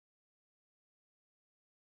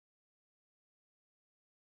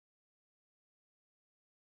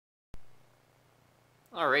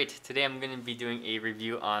Alright, today I'm going to be doing a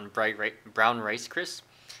review on brown rice crisp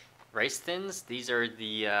rice thins. These are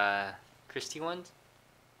the crispy ones.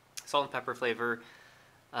 Salt and pepper flavor,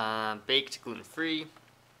 baked, gluten-free,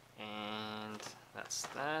 and that's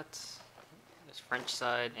that. There's French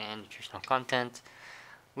side and nutritional content.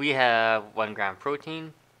 We have 1 gram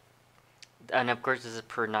protein, and of course this is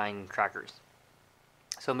per 9 crackers.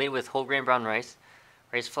 So made with whole grain brown rice,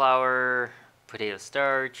 rice flour, potato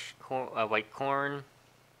starch, white corn,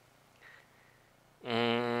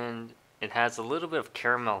 and it has a little bit of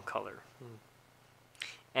caramel color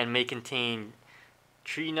and may contain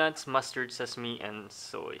tree nuts, mustard, sesame, and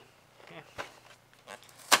soy. Okay.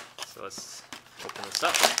 So let's open this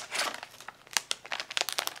up.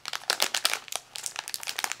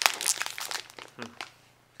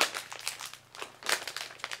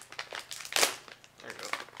 There we go.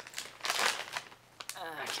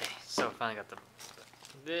 Okay, so finally got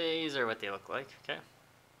these are what they look like. Okay.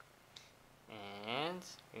 And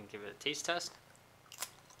we can give it a taste test.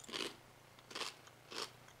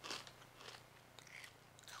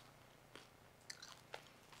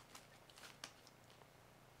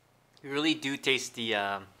 You really do taste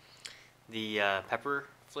the pepper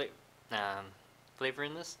flavor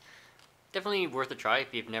in this. Definitely worth a try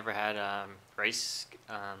if you've never had rice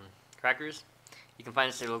crackers. You can find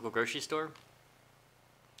this at your local grocery store.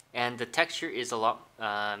 And the texture is a lot,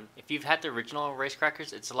 if you've had the original rice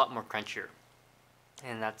crackers, it's a lot more crunchier.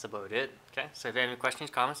 And that's about it. Okay, so if you have any questions,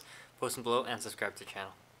 comments, post them below and subscribe to the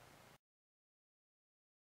channel.